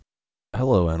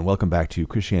Hello and welcome back to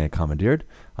Christianity Commandeered.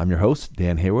 I'm your host,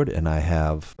 Dan Hayward, and I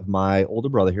have my older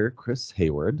brother here, Chris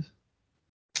Hayward.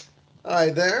 Hi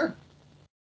there.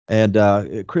 And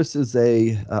Chris is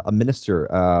a minister.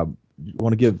 You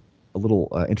want to give a little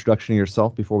introduction to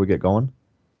yourself before we get going?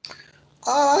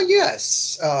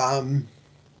 Yes.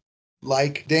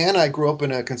 Like Dan, I grew up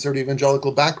in a conservative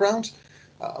evangelical background.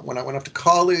 When I went off to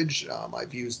college, my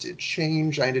views did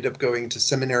change. I ended up going to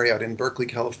seminary out in Berkeley,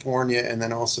 California, and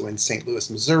then also in St. Louis,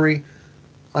 Missouri.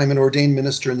 I'm an ordained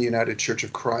minister in the United Church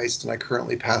of Christ, and I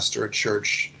currently pastor a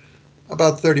church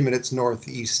about 30 minutes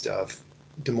northeast of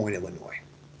Des Moines, Illinois.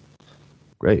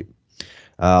 Great.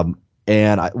 What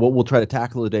we'll try to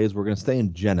tackle today is we're going to stay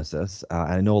in Genesis.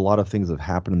 I know a lot of things have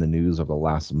happened in the news over the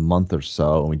last month or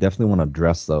so, and we definitely want to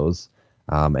address those.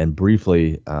 And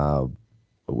briefly,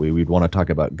 we'd want to talk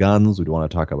about guns. We'd want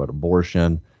to talk about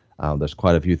abortion. There's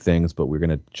quite a few things, but we're going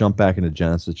to jump back into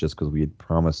Genesis just because we had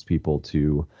promised people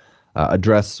to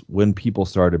address when people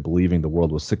started believing the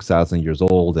world was 6,000 years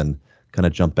old and kind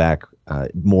of jump back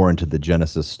more into the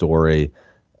Genesis story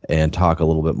and talk a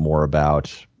little bit more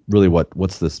about really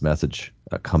what's this message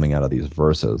coming out of these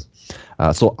verses.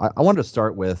 So I wanted to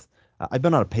start with, I've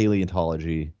been on a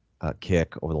paleontology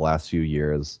kick over the last few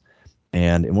years,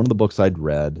 and in one of the books I'd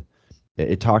read,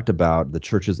 it talked about the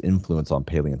church's influence on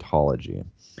paleontology.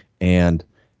 And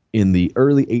in the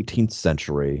early 18th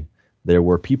century, there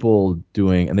were people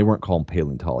doing, and they weren't called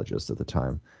paleontologists at the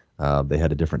time. They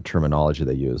had a different terminology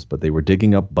they used, but they were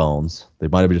digging up bones. They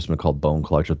might have just been called bone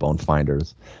collectors, bone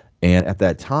finders. And at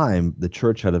that time, the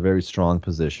church had a very strong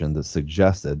position that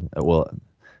suggested,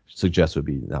 suggest would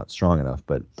be not strong enough,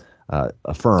 but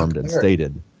affirmed and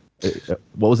Declared. stated.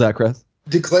 What was that, Chris?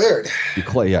 Declared.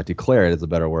 Declared is a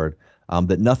better word.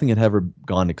 That nothing had ever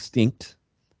gone extinct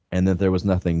and that there was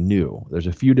nothing new. There's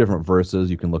a few different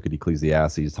verses. You can look at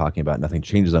Ecclesiastes talking about nothing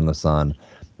changes under the sun.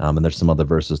 And there's some other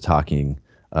verses talking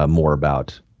more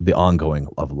about the ongoing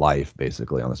of life,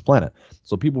 basically, on this planet.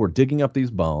 So people were digging up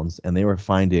these bones, and they were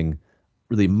finding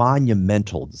really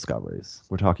monumental discoveries.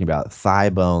 We're talking about thigh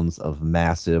bones of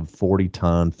massive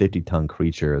 40-ton, 50-ton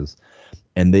creatures.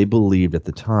 And they believed at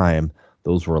the time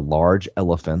those were large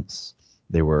elephants.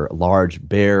 They were large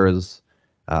bears,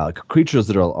 creatures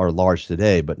that are large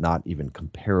today, but not even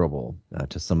comparable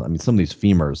to some. I mean, some of these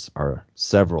femurs are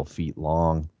several feet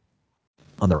long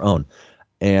on their own.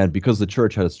 And because the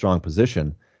church had a strong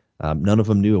position, none of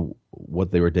them knew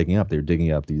what they were digging up. They were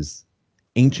digging up these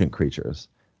ancient creatures.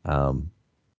 And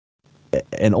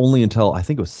only until I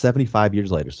think it was 75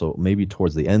 years later, so maybe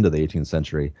towards the end of the 18th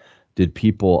century, did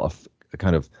people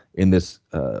kind of in this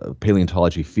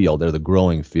paleontology field, or the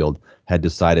growing field, had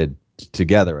decided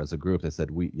together as a group. They said,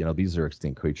 these are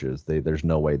extinct creatures. There's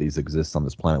no way these exist on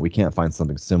this planet. We can't find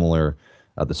something similar.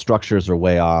 The structures are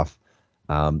way off.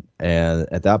 And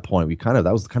at that point,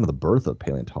 that was kind of the birth of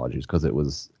paleontology, because it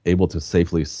was able to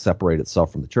safely separate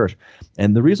itself from the church.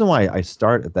 And the reason why I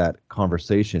start at that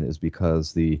conversation is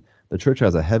because the church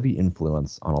has a heavy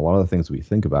influence on a lot of the things we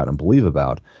think about and believe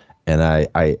about. And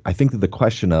I think that the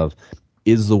question of,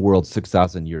 is the world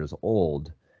 6,000 years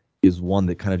old, is one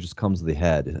that kind of just comes to the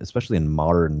head, especially in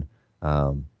modern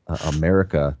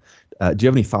America. Do you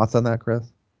have any thoughts on that,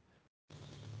 Chris?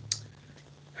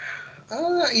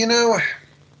 You know,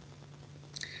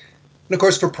 and of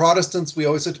course, for Protestants, we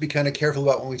always have to be kind of careful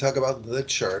about when we talk about the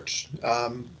church.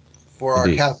 For our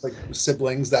Indeed. Catholic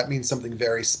siblings, that means something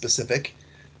very specific.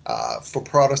 For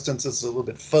Protestants, it's a little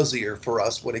bit fuzzier for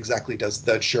us. What exactly does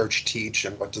the church teach,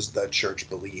 and what does the church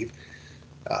believe?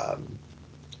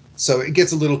 So it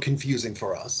gets a little confusing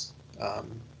for us.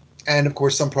 And of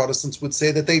course, some Protestants would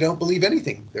say that they don't believe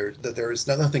anything. That there is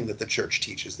nothing that the church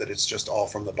teaches. That it's just all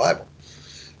from the Bible.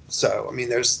 So I mean,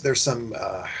 there's some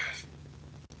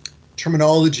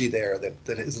terminology there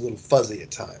that is a little fuzzy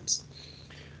at times.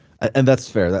 And that's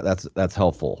fair. That's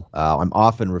helpful. I'm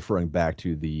often referring back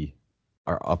to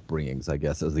our upbringings, I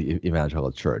guess, as the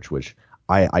evangelical church, which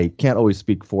I can't always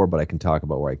speak for, but I can talk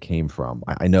about where I came from.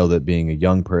 I know that being a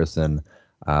young person,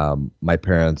 my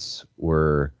parents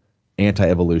were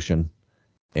anti-evolution,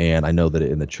 and I know that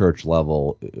in the church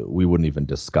level, we wouldn't even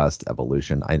discuss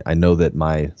evolution. I know that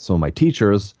some of my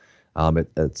teachers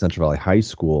at Central Valley High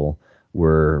School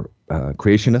were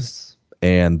creationists,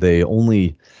 and they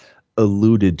only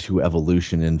alluded to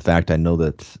evolution. In fact, I know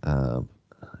that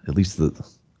at least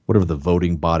whatever the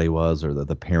voting body was, or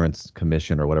the parents'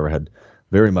 commission or whatever, had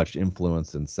very much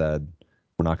influenced and said,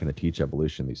 we're not going to teach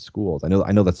evolution in these schools. I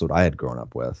know that's what I had grown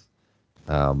up with.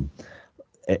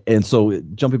 And so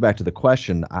jumping back to the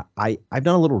question, I've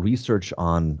done a little research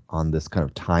on this kind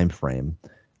of time frame.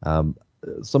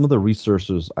 Some of the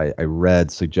researchers I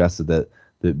read suggested that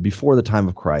before the time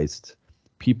of Christ,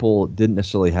 people didn't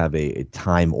necessarily have a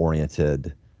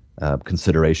time-oriented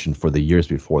consideration for the years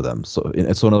before them. So in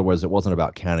other words, it wasn't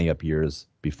about counting up years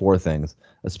before things,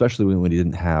 especially when we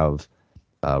didn't have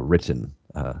written,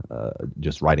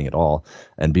 just writing at all,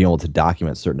 and being able to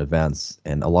document certain events.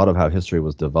 And a lot of how history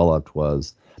was developed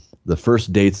was the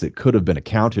first dates that could have been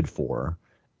accounted for,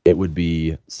 it would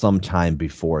be sometime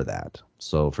before that.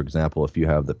 So, for example, if you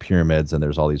have the pyramids and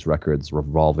there's all these records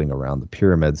revolving around the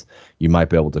pyramids, you might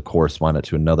be able to correspond it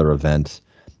to another event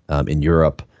in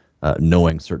Europe,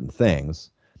 knowing certain things.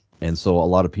 And so, a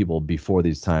lot of people before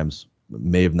these times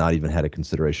may have not even had a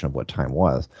consideration of what time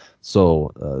was.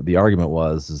 So, the argument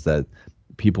was is that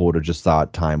people would have just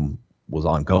thought time was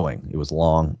ongoing. It was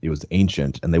long, it was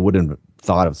ancient, and they wouldn't have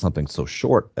thought of something so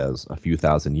short as a few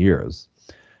thousand years.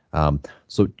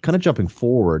 So, kind of jumping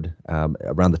forward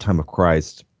around the time of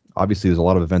Christ, obviously there's a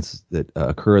lot of events that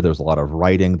occurred. There was a lot of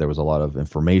writing, there was a lot of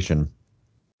information,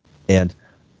 and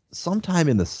sometime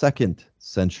in the second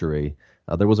century,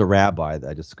 there was a rabbi that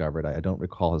I discovered. I don't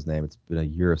recall his name. It's been a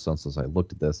year or so since I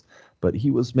looked at this, but he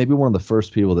was maybe one of the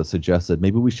first people that suggested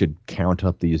maybe we should count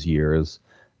up these years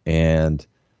and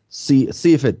see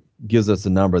if it gives us a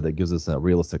number that gives us a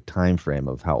realistic time frame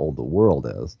of how old the world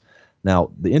is.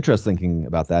 Now, the interesting thing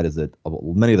about that is that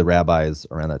many of the rabbis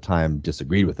around that time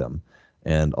disagreed with him,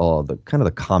 and all the kind of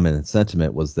the common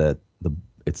sentiment was that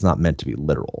it's not meant to be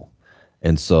literal,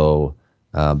 and so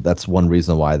that's one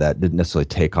reason why that didn't necessarily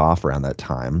take off around that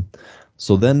time.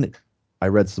 So then I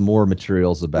read some more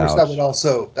materials Of course, about.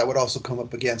 that would also come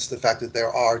up against the fact that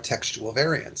there are textual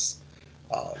variants.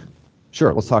 Um,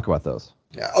 Sure, let's talk about those.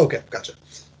 yeah. Okay. Gotcha.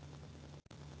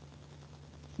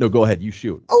 No, go ahead. You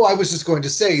shoot. Oh, I was just going to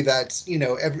say that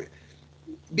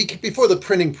before the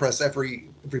printing press, every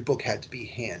book had to be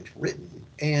handwritten,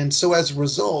 and so as a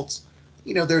result,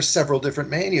 there's several different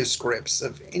manuscripts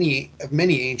of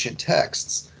many ancient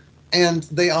texts, and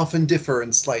they often differ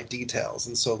in slight details,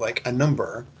 and so like a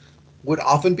number would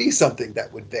often be something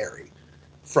that would vary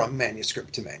from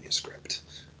manuscript to manuscript.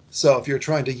 So if you're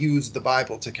trying to use the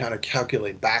Bible to kind of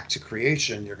calculate back to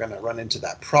creation, you're going to run into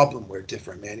that problem where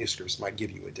different manuscripts might give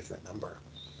you a different number.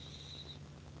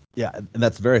 Yeah, and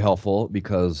that's very helpful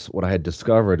because what I had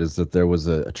discovered is that there was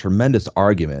a tremendous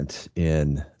argument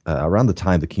in around the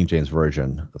time the King James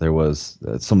Version. There was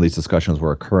some of these discussions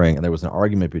were occurring, and there was an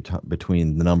argument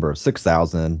between the number of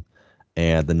 6,000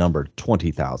 and the number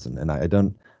 20,000. And I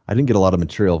didn't get a lot of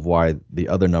material of why the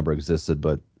other number existed,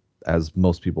 but as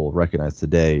most people recognize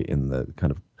today, in the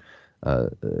kind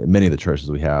of many of the churches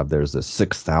we have, there's a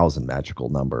 6,000 magical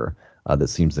number that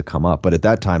seems to come up. But at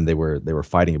that time, they were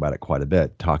fighting about it quite a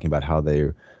bit, talking about how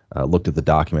they looked at the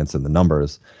documents and the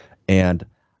numbers. And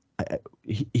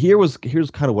here's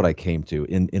kind of what I came to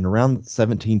in around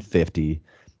 1750.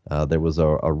 There was a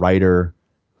writer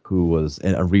who was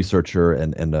a researcher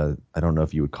and I don't know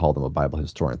if you would call them a Bible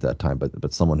historian at that time,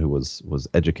 but someone who was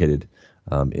educated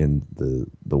in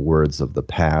the words of the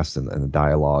past and the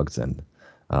dialogues and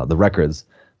the records,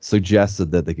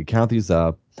 suggested that they could count these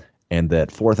up and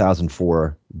that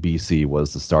 4004 BC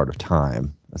was the start of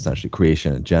time, essentially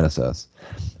creation in Genesis.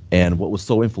 And what was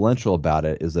so influential about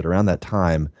it is that around that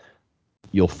time,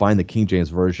 you'll find the King James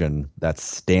Version that's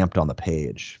stamped on the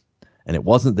page. And it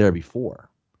wasn't there before.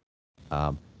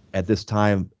 Um, at this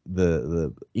time,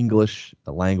 the English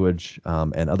language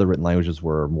and other written languages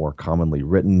were more commonly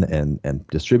written and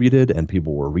distributed, and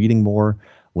people were reading more.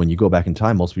 When you go back in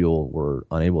time, most people were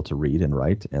unable to read and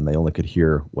write, and they only could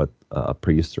hear what a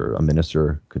priest or a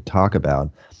minister could talk about.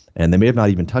 And they may have not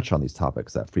even touched on these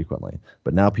topics that frequently.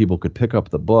 But now people could pick up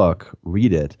the book,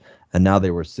 read it, and now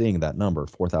they were seeing that number,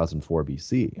 4004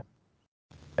 BC.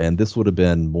 And this would have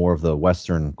been more of the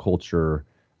Western culture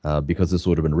because this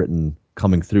would have been written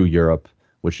coming through Europe,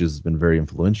 which has been very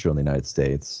influential in the United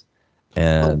States. Oh,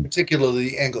 And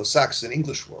particularly the Anglo-Saxon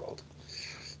English world.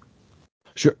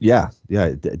 sure, yeah,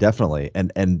 definitely.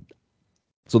 And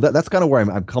so that's kind of where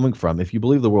I'm coming from. If you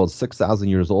believe the world's 6,000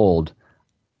 years old,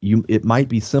 it might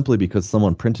be simply because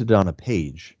someone printed it on a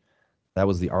page. That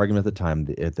was the argument at the time.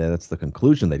 That's the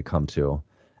conclusion they'd come to,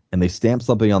 and they stamped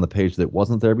something on the page that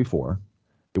wasn't there before.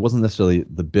 It wasn't necessarily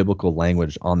the biblical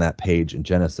language on that page in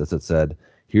Genesis that said,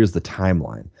 here's the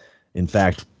timeline. In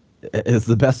fact, it's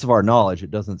the best of our knowledge.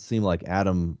 It doesn't seem like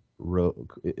Adam wrote,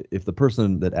 if the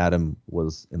person that Adam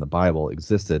was in the Bible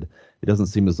existed, it doesn't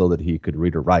seem as though that he could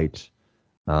read or write.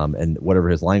 And whatever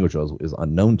his language was is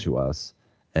unknown to us.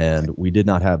 Right. And we did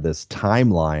not have this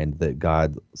timeline that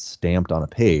God stamped on a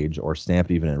page or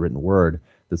stamped even in written word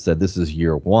that said this is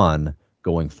year one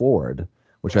going forward,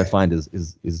 which I Right. find is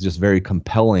just very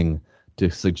compelling to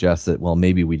suggest that, well,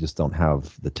 maybe we just don't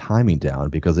have the timing down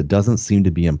because it doesn't seem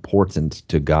to be important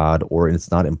to God, or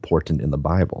it's not important in the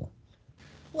Bible.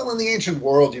 Well, in the ancient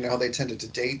world, how they tended to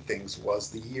date things was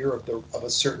the year of a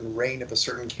certain reign of a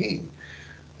certain king,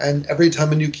 and every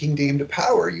time a new king came to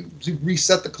power, you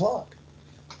reset the clock.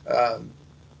 Um,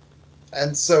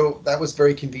 and so that was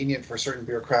very convenient for certain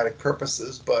bureaucratic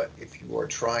purposes. But if you are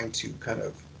trying to kind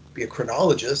of be a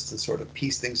chronologist and sort of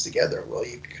piece things together, well,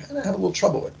 you kind of have a little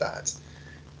trouble with that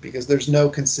because there's no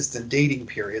consistent dating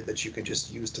period that you can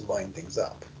just use to line things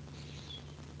up.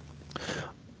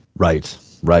 Right,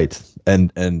 right.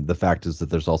 And the fact is that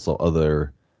there's also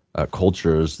other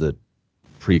cultures that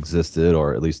pre-existed,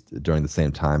 or at least during the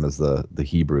same time as the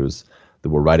Hebrews, that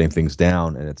were writing things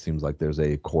down, and it seems like there's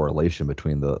a correlation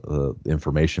between the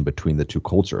information between the two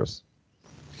cultures.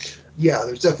 Yeah,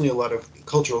 there's definitely a lot of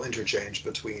cultural interchange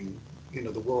between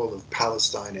the world of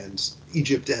Palestine and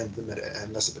Egypt and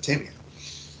and Mesopotamia.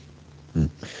 Hmm.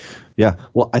 Yeah,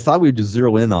 well, I thought we'd just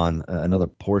zero in on another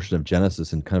portion of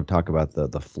Genesis and kind of talk about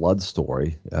the flood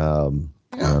story.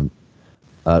 Yeah,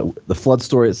 The flood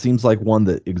story, it seems like one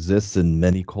that exists in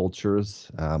many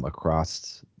cultures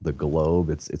across the globe.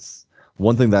 It's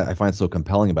one thing that I find so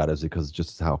compelling about it is because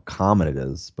just how common it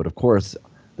is. But of course,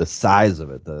 the size of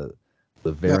it, the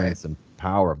right. variance and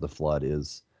power of the flood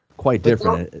is quite But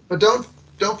different. don't but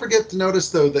don't forget to notice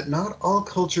though that not all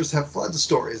cultures have flood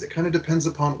stories. It kind of depends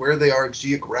upon where they are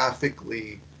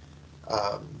geographically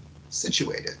um,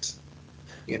 situated.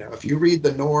 If you read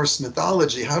the Norse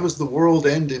mythology, how does the world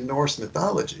end in Norse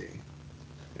mythology,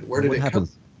 and where did What it come?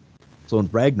 happens? So in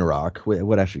Ragnarok,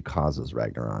 what actually causes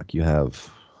Ragnarok? You have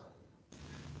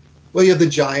Well, you have the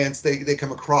giants they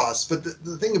come across, but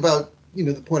the thing about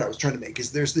the point I was trying to make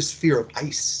is there's this fear of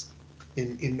ice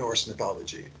in Norse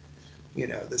mythology.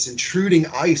 This intruding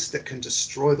ice that can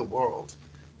destroy the world.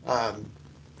 Um,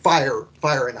 fire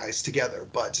and ice together,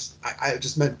 but I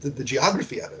just meant the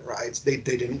geography of it, right? They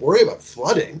didn't worry about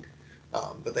flooding,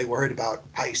 but they worried about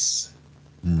ice.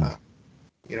 mm, Uh,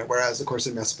 whereas of course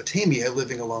in Mesopotamia,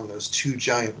 living along those two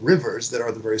giant rivers that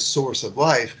are the very source of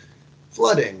life,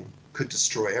 flooding could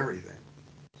destroy everything.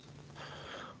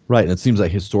 right, and it seems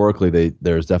like historically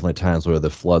there's definitely times where the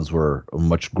floods were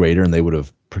much greater, and they would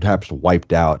have perhaps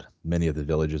wiped out many of the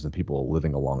villages and people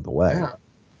living along the way. Yeah,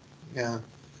 yeah.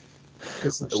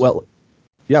 Because Well,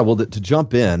 yeah. Well, to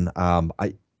jump in,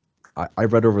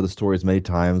 I've read over the stories many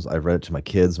times. I've read it to my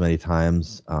kids many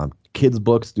times. Kids'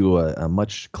 books do a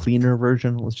much cleaner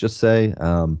version, let's just say.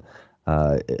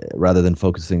 Rather than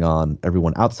focusing on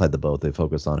everyone outside the boat, they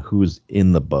focus on who's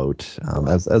in the boat, right.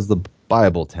 as the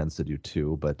Bible tends to do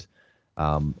too. But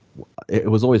um, it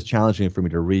was always challenging for me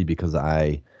to read because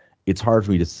it's hard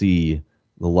for me to see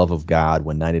the love of God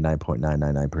when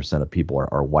 99.999% of people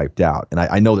are wiped out. And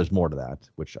I know there's more to that,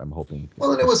 which I'm hoping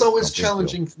Well, and it Chris was can always jump into.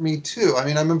 challenging for me too. I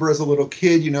mean, I remember as a little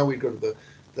kid, we'd go to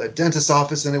the dentist's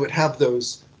office and they would have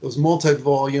those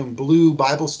multi-volume blue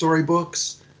Bible story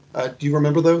books. Do you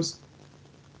remember those?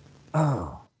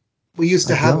 Oh, We used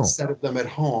I to have a don't. set of them at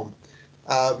home,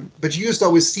 but you used to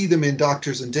always see them in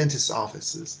doctors and dentists'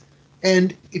 offices.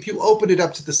 And if you open it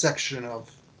up to the section of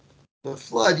the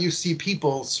flood, you see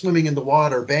people swimming in the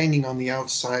water, banging on the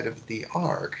outside of the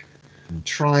ark,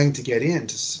 trying to get in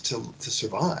to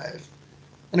survive.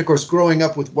 And of course, growing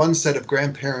up with one set of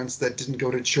grandparents that didn't go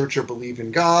to church or believe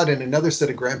in God, and another set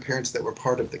of grandparents that were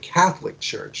part of the Catholic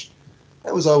Church,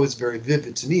 that was always very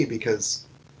vivid to me because,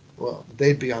 well,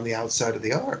 they'd be on the outside of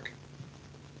the ark.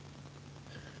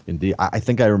 Indeed, I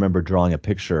think I remember drawing a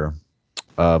picture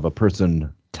of a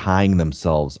person tying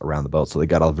themselves around the boat. So they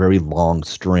got a very long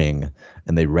string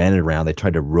and they ran it around. They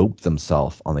tried to rope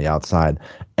themselves on the outside.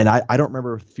 And I don't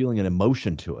remember feeling an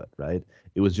emotion to it, right?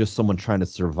 It was just someone trying to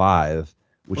survive,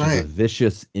 which is a Right.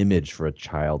 vicious image for a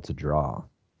child to draw.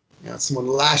 Yeah, someone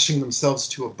lashing themselves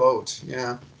to a boat.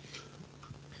 Yeah.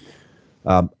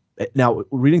 Um, Now,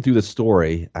 reading through the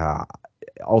story,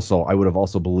 also I would have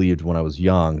also believed when I was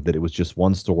young that it was just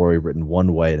one story written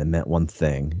one way and it meant one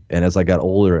thing. And as I got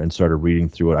older and started reading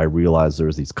through it, I realized there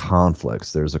was these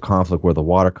conflicts. There's a conflict where the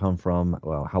water come from,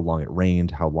 well, how long it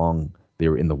rained, how long they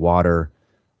were in the water,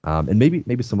 and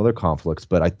maybe some other conflicts.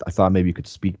 But I thought maybe you could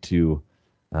speak to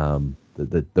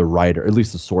the writer, at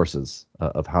least the sources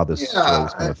of how this story Yeah,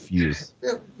 was kind of fused.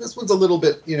 this one's a little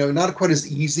bit, not quite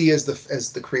as easy as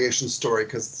the creation story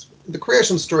because the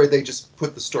creation story they just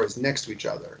put the stories next to each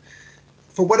other.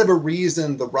 For whatever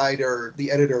reason, the writer,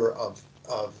 the editor of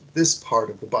this part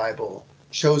of the Bible,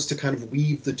 chose to kind of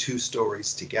weave the two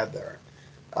stories together.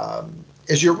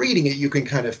 As you're reading it, you can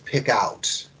kind of pick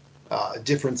out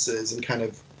differences and kind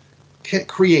of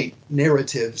create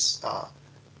narratives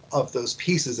of those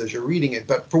pieces as you're reading it.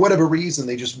 But for whatever reason,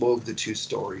 they just wove the two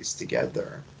stories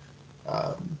together.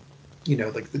 Um,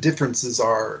 like the differences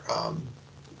are,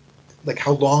 like,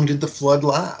 how long did the flood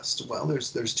last? Well,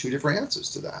 there's two different answers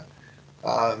to that.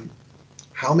 Um,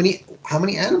 how many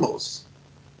animals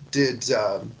did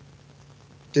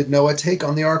Noah take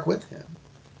on the ark with him?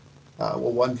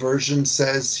 Well, one version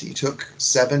says he took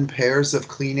 7 pairs of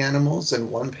clean animals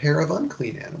and 1 pair of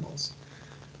unclean animals.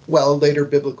 Well, later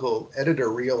biblical editor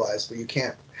realized, well, you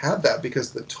can't have that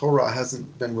because the Torah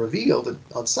hasn't been revealed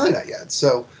on Sinai yet.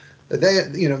 So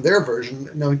their version,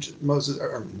 no,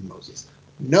 Moses,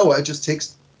 Noah just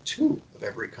takes 2 of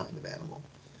every kind of animal.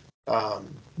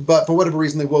 But for whatever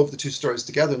reason, they wove the two stories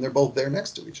together, and they're both there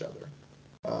next to each other.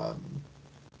 Um,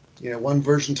 one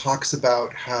version talks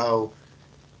about how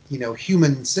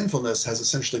human sinfulness has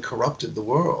essentially corrupted the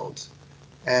world,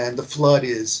 and the flood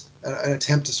is an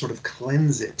attempt to sort of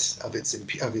cleanse it of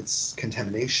its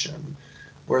contamination,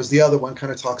 whereas the other one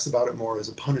kind of talks about it more as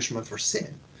a punishment for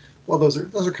sin. Well, those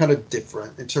are kind of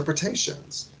different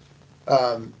interpretations,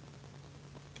 um,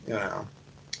 you know,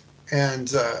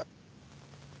 and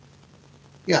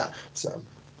yeah. So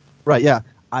Right. Yeah.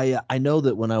 I know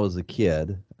that when I was a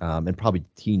kid, and probably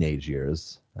teenage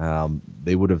years,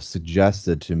 they would have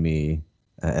suggested to me,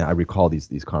 and I recall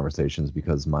these conversations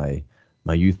because my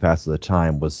youth pastor at the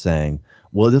time was saying,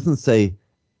 well, it doesn't say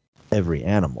every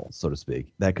animal, so to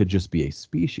speak. That could just be a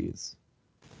species,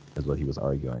 is what he was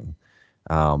arguing.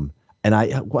 Um, and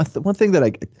one thing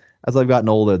that as I've gotten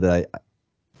older, that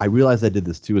I realized I did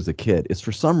this too as a kid, is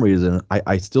for some reason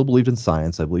I still believed in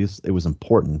science. I believed it was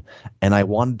important. And I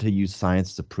wanted to use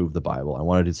science to prove the Bible. I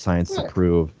wanted science to yeah.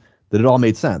 prove that it all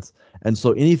made sense. And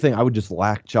so anything, I would just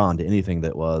latch on to anything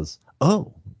that was,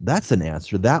 oh, that's an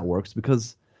answer. That works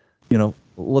because,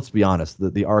 let's be honest,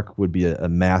 the ark would be a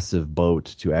massive boat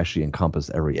to actually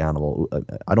encompass every animal.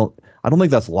 I don't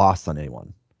think that's lost on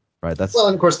anyone, right? Well,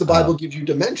 and of course, the Uh, Bible gives you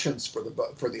dimensions for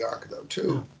the ark, though,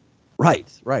 too. right,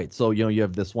 right. So, you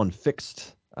have this one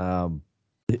fixed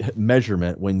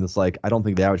measurement when it's like I don't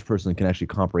think the average person can actually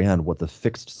comprehend what the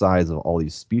fixed size of all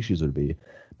these species would be,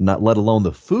 not let alone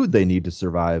the food they need to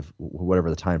survive whatever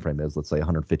the time frame is. Let's say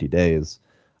 150 days,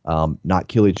 not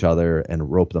kill each other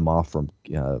and rope them off from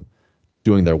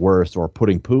doing their worst or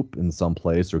putting poop in some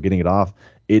place or getting it off.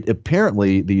 It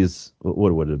apparently these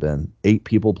what would it have been 8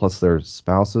 people plus their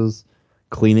spouses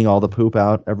cleaning all the poop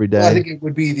out every Well, I day think it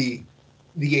would be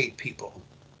the 8 people.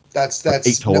 That's or eight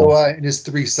that's total. Noah and his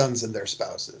 3 sons and their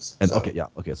spouses. And okay, So yeah,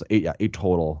 okay, so eight, yeah, eight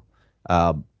total.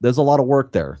 There's a lot of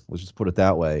work there. Let's just put it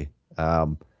that way.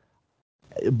 Um,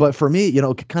 but for me,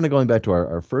 kind of going back to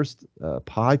our first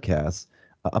podcast,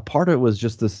 a part of it was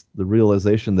just the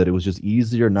realization that it was just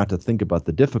easier not to think about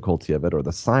the difficulty of it or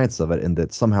the science of it, and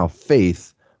that somehow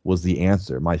faith was the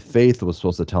answer. My faith was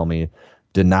supposed to tell me,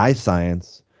 deny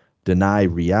science, deny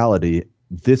reality.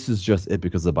 This is just it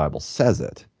because the Bible says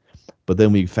it. But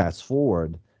then we fast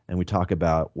forward and we talk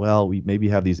about, well, we maybe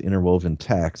have these interwoven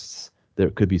texts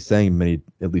that could be saying many,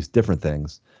 at least different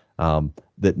things,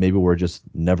 that maybe were just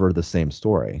never the same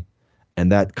story.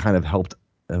 And that kind of helped,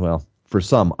 well, for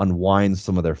some, unwind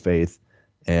some of their faith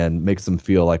and makes them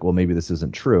feel like, well, maybe this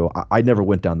isn't true. I never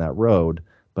went down that road,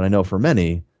 but I know for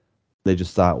many, they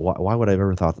just thought, why would I have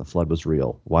ever thought the flood was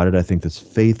real? Why did I think this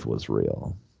faith was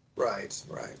real? right,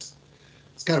 right.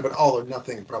 It's kind of an all or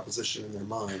nothing proposition in their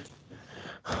mind.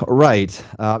 Right,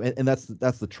 and that's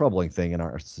the troubling thing in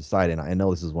our society. And I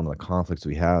know this is one of the conflicts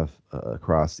we have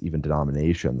across even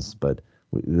denominations, but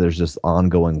there's this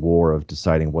ongoing war of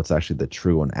deciding what's actually the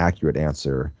true and accurate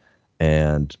answer.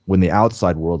 And when the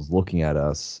outside world's looking at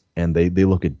us, and they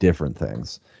look at different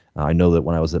things. I know that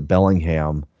when I was at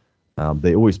Bellingham,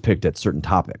 they always picked at certain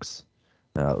topics,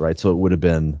 right? So it would have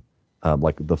been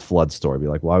like the flood story. Be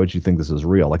like, why would you think this is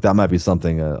real? Like that might be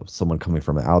something someone coming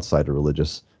from an outside a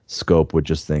religious scope would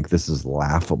just think this is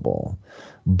laughable.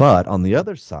 But on the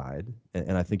other side,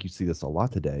 and I think you see this a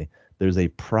lot today, there's a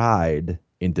pride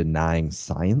in denying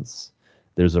science.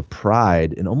 There's a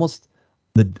pride in almost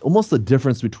the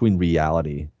difference between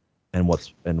reality and Well,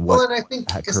 what and I think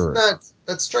isn't occurs.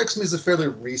 that strikes me as a fairly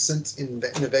recent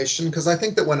innovation, because I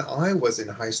think that when I was in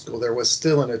high school, there was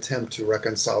still an attempt to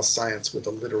reconcile science with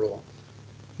a literal,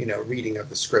 reading of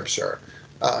the scripture.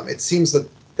 It seems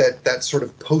that sort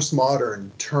of postmodern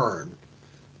turn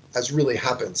has really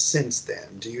happened since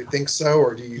then. Do you think so,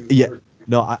 or do you? Yeah, Or,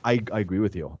 no, I agree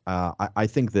with you. I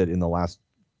think that in the last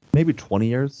maybe 20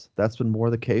 years, that's been more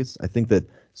the case. I think that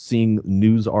seeing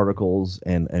news articles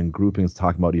and groupings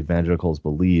talking about evangelicals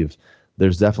believe,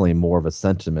 there's definitely more of a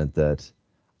sentiment that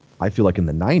I feel like in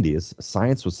the 90s,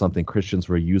 science was something Christians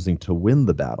were using to win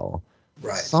the battle.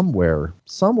 Right. somewhere,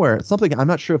 something. I'm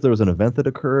not sure if there was an event that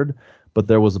occurred, but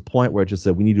there was a point where it just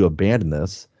said we need to abandon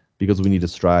this because we need to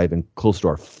strive and close to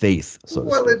our faith, so to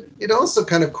Well, speak. it also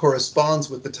kind of corresponds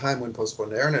with the time when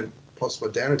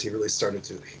postmodernity really started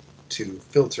to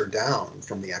filter down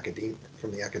from the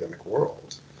academic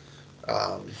world.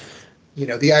 Um,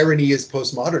 the irony is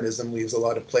postmodernism leaves a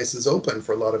lot of places open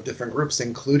for a lot of different groups,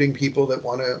 including people that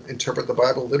want to interpret the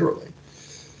Bible literally.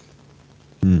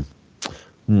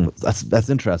 Hmm. That's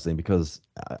interesting because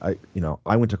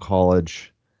I went to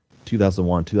college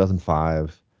 2001,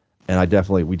 2005, and I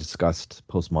definitely we discussed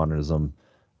postmodernism.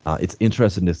 It's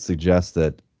interesting to suggest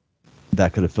that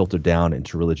that could have filtered down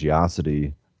into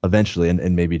religiosity eventually,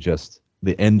 and maybe just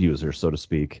the end user, so to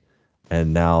speak.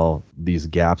 And now these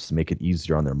gaps make it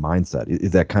easier on their mindset.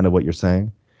 Is that kind of what you're saying?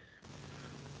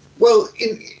 Well,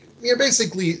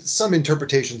 basically, some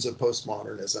interpretations of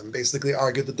postmodernism basically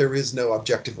argue that there is no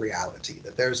objective reality,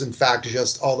 that there's in fact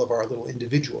just all of our little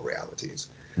individual realities.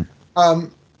 Mm.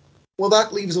 Um, well,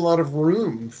 that leaves a lot of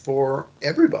room for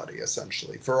everybody,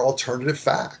 essentially, for alternative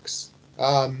facts.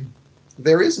 Um,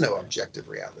 there is no objective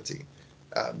reality,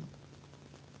 um,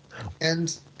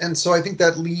 and so I think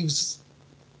that leaves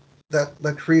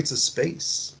that creates a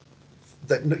space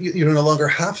that you no longer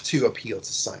have to appeal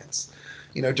to science.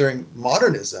 During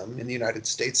modernism in the United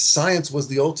States, science was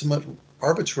the ultimate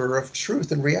arbiter of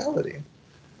truth and reality.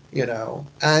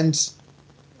 And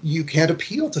you can't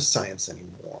appeal to science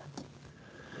anymore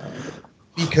um,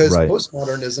 because Right.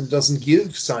 postmodernism doesn't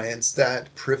give science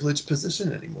that privileged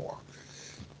position anymore.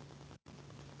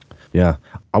 Yeah.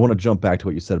 I want to jump back to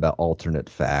what you said about alternate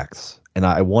facts. And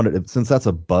I wanted, since that's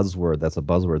a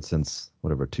buzzword since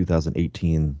whatever,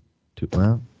 2018,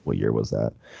 well, what year was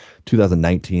that?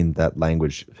 2019, that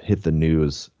language hit the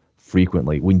news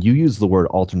frequently. When you use the word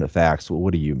alternate facts,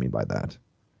 what do you mean by that?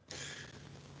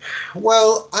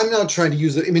 Well, I'm not trying to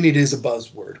use it. I mean, it is a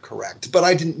buzzword, correct, but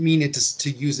I didn't mean it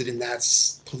to use it in that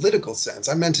political sense.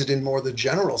 I meant it in more the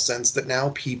general sense that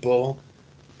now people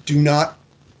do not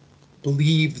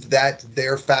believe that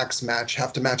their facts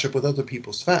have to match up with other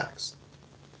people's facts.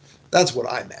 That's what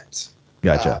I meant. Uh,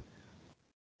 Gotcha.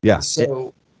 Yeah.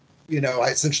 so, I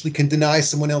essentially can deny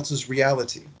someone else's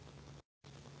reality.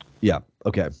 Yeah.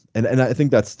 Okay. And I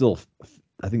think that's still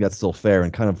fair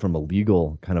and kind of from a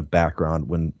legal kind of background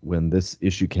when this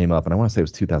issue came up, and I want to say it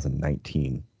was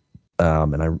 2019.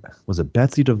 And I was it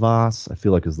Betsy DeVos, I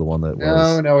feel like is the one that No,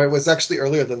 was. no, it was actually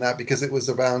earlier than that because it was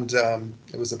about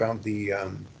the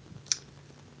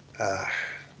uh,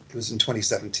 it was in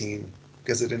 2017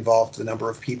 because it involved the number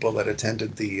of people that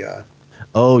attended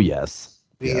Oh yes.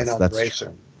 the Yes, that's true.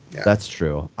 inauguration. Yeah. That's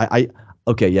true. I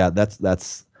okay, yeah,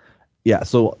 that's yeah,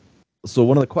 so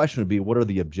one of the questions would be what are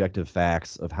the objective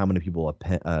facts of how many people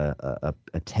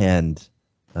attend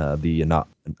the not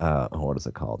what is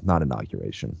it called? Not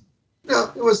inauguration.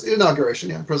 No, it was inauguration.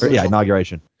 Yeah, Or yeah, presidential.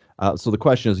 inauguration. So the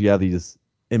question is, you have these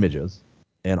images,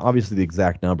 and obviously the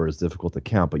exact number is difficult to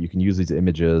count, but you can use these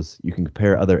images. You can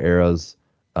compare other eras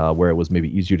where it was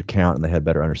maybe easier to count and they had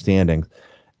better understanding,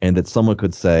 and that someone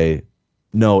could say,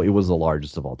 no, it was the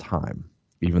largest of all time,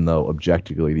 even though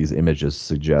objectively these images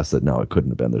suggest that no, it couldn't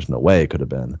have been. There's no way it could have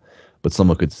been. But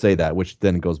someone could say that, which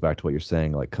then goes back to what you're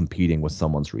saying, like competing with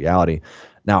someone's reality.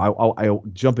 Now,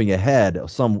 jumping ahead,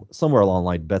 somewhere along the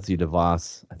line, Betsy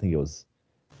DeVos, I think it was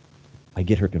I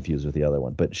get her confused with the other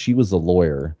one, but she was a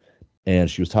lawyer and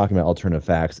she was talking about alternative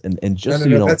facts. And No, just no, so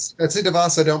you no. know, Betsy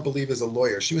DeVos, I don't believe, is a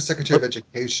lawyer. She was Secretary of but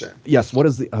Education. yes, what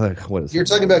is You're her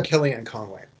talking name? about Kellyanne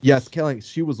Conway. Yes, Kelly.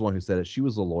 She was the one who said it. She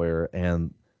was a lawyer,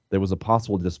 and there was a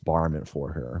possible disbarment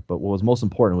for her. But what was most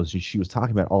important was she was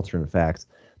talking about alternate facts.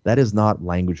 That is not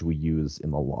language we use in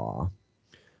the law.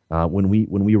 When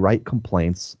we write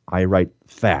complaints, I write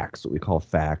facts, what we call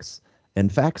facts,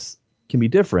 and facts can be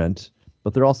different,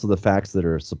 but they're also the facts that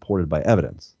are supported by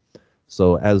evidence.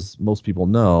 So, as most people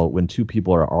know, when two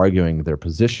people are arguing their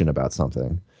position about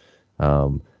something,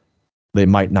 um, they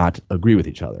might not agree with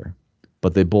each other,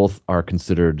 but they both are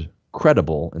considered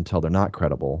credible until they're not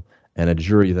credible, and a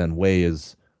jury then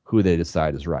weighs who they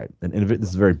decide is right. And this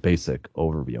is a very basic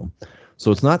overview.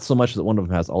 So it's not so much that one of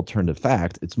them has alternative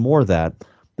fact; it's more that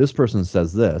this person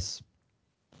says this,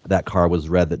 that car was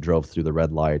red that drove through the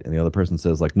red light, and the other person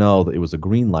says like, no, it was a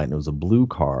green light and it was a blue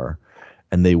car,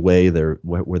 and they weigh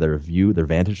where their view, their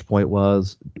vantage point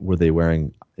was. Were they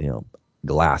wearing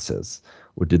glasses,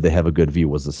 or did they have a good view?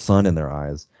 Was the sun in their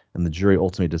eyes? And the jury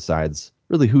ultimately decides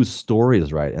really whose story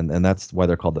is right, and that's why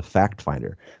they're called the fact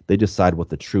finder. They decide what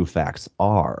the true facts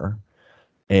are,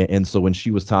 and so when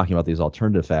she was talking about these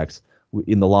alternative facts,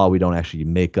 in the law we don't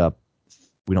make up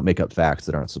facts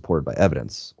that aren't supported by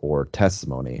evidence or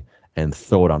testimony. and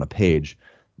throw it on a page.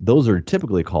 Those are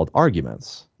typically called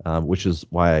arguments, which is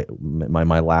why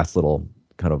my last little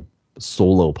kind of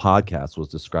solo podcast was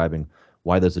describing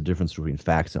why there's a difference between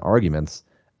facts and arguments,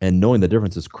 and knowing the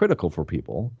difference is critical for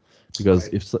people,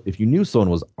 because Right. if you knew someone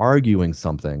was arguing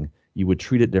something, you would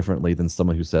treat it differently than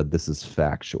someone who said this is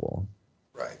factual.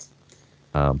 Right.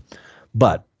 Um,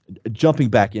 but jumping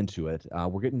back into it,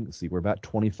 we're about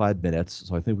 25 minutes,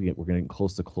 so I think we're getting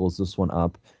close to close this one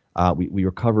up. We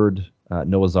recovered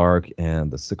Noah's Ark and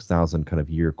the 6,000 kind of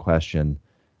year question.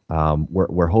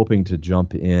 We're hoping to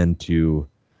jump into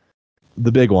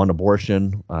the big one,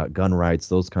 abortion, gun rights,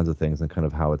 those kinds of things, and kind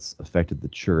of how it's affected the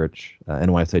church.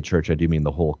 And when I say church, I do mean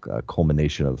the whole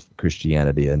culmination of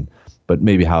Christianity, but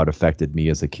maybe how it affected me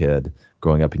as a kid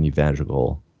growing up in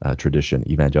evangelical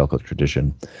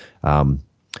tradition. Um,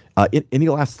 any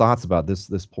last thoughts about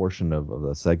this portion of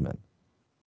the segment?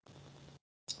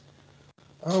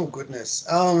 Oh goodness.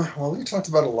 Well, we talked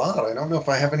about a lot. I don't know if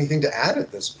I have anything to add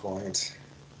at this point.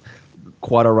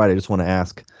 Quite all right. I just want to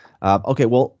ask. Okay,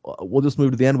 well, we'll just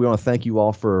move to the end. We want to thank you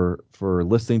all for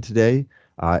listening today,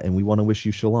 and we want to wish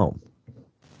you shalom.